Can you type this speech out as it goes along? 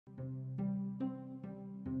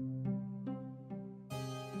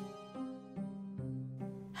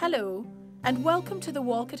Hello, and welcome to the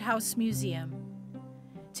Walcott House Museum.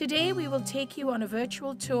 Today we will take you on a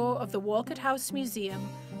virtual tour of the Walcott House Museum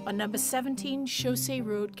on number 17 Chaussee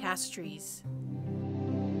Road, Castries.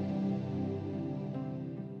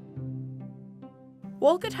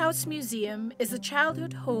 Walcott House Museum is the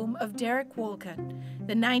childhood home of Derek Walcott,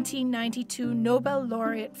 the 1992 Nobel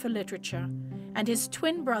Laureate for Literature, and his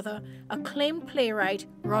twin brother, acclaimed playwright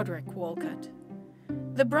Roderick Walcott.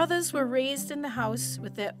 The brothers were raised in the house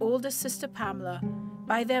with their older sister Pamela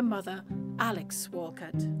by their mother, Alex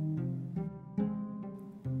Walcott.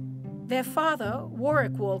 Their father,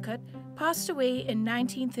 Warwick Walcott, passed away in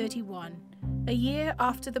 1931, a year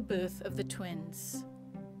after the birth of the twins.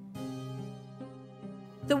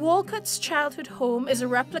 The Walcott's childhood home is a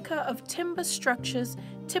replica of timber structures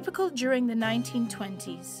typical during the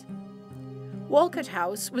 1920s. Walcott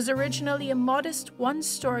House was originally a modest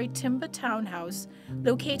one-story timber townhouse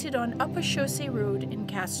located on Upper Chaussee Road in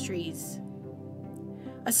Castries.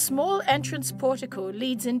 A small entrance portico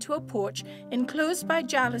leads into a porch enclosed by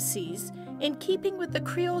jalousies in keeping with the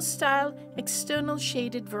Creole-style external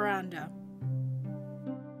shaded veranda.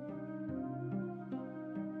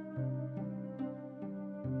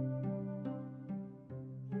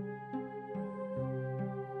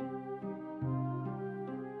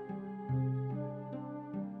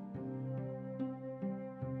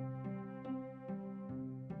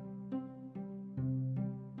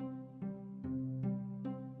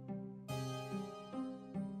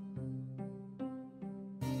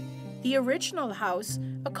 The original house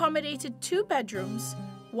accommodated 2 bedrooms,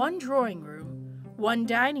 1 drawing room, 1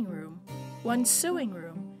 dining room, 1 sewing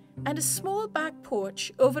room, and a small back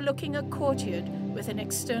porch overlooking a courtyard with an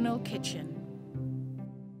external kitchen.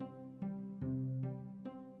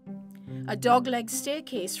 A dogleg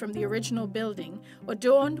staircase from the original building,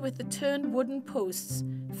 adorned with the turned wooden posts,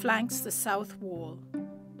 flanks the south wall.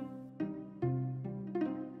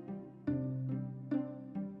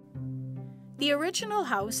 The original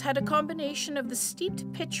house had a combination of the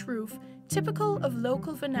steeped pitch roof typical of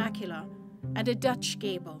local vernacular and a Dutch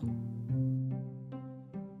gable.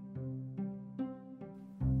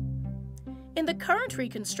 In the current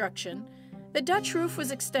reconstruction, the Dutch roof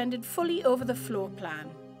was extended fully over the floor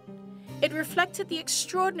plan. It reflected the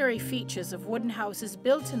extraordinary features of wooden houses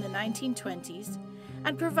built in the 1920s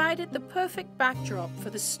and provided the perfect backdrop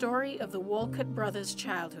for the story of the Walcott brothers'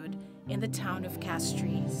 childhood in the town of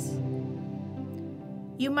Castries.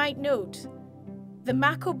 You might note the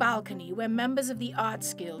Mako balcony where members of the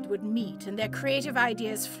Arts Guild would meet and their creative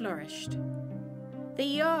ideas flourished. The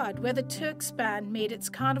yard where the Turks band made its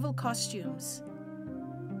carnival costumes.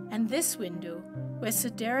 And this window where Sir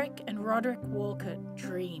Derek and Roderick Walcott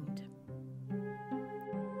dreamed.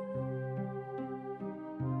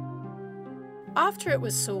 After it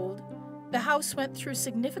was sold, the house went through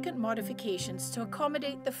significant modifications to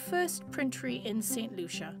accommodate the first printery in Saint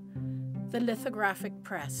Lucia, the lithographic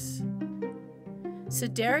press. Sir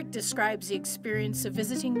Derek describes the experience of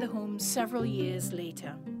visiting the home several years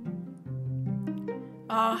later.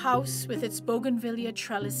 Our house, with its bougainvillea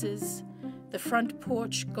trellises, the front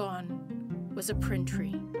porch gone, was a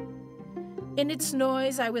printery. In its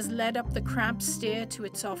noise, I was led up the cramped stair to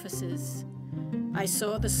its offices. I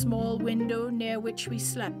saw the small window near which we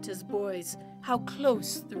slept as boys, how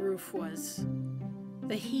close the roof was.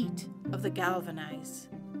 The heat of the galvanize.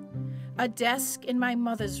 A desk in my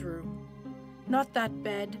mother's room, not that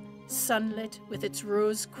bed, sunlit with its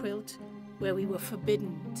rose quilt, where we were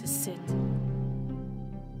forbidden to sit.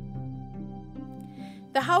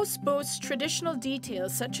 The house boasts traditional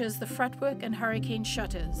details such as the fretwork and hurricane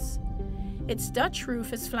shutters. Its Dutch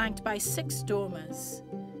roof is flanked by 6 dormers.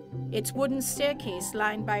 Its wooden staircase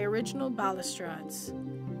lined by original balustrades.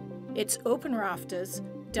 Its open rafters,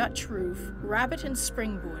 Dutch roof, rabbet and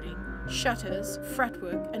springboarding, shutters,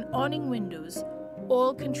 fretwork, and awning windows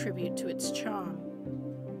all contribute to its charm.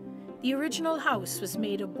 The original house was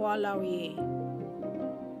made of bois laurier.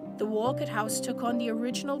 The Walcott House took on the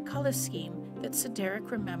original color scheme that Sir Derek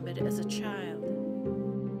remembered as a child.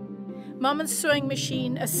 Mama's sewing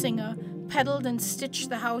machine, a singer, pedalled and stitched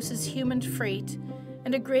the house's human freight,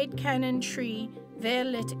 and a great cannon tree there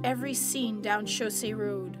lit every scene down Chaussee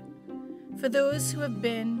Road. For those who have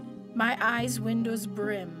been, my eyes' windows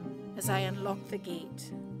brim as I unlock the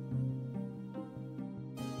gate.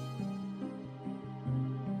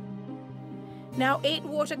 Now 8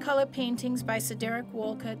 watercolor paintings by Sir Derek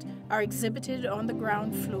Walcott are exhibited on the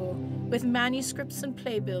ground floor with manuscripts and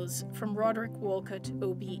playbills from Roderick Walcott,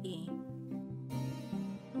 OBE.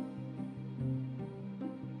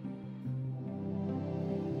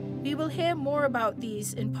 We will hear more about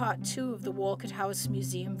these in part 2 of the Walcott House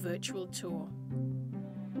Museum virtual tour.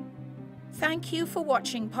 Thank you for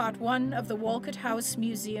watching part 1 of the Walcott House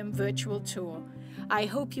Museum Virtual Tour. I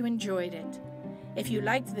hope you enjoyed it. If you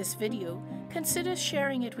liked this video, consider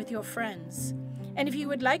sharing it with your friends. And if you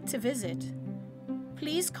would like to visit,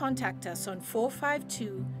 please contact us on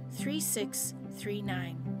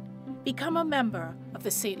 452-3639. Become a member of the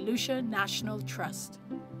Saint Lucia National Trust.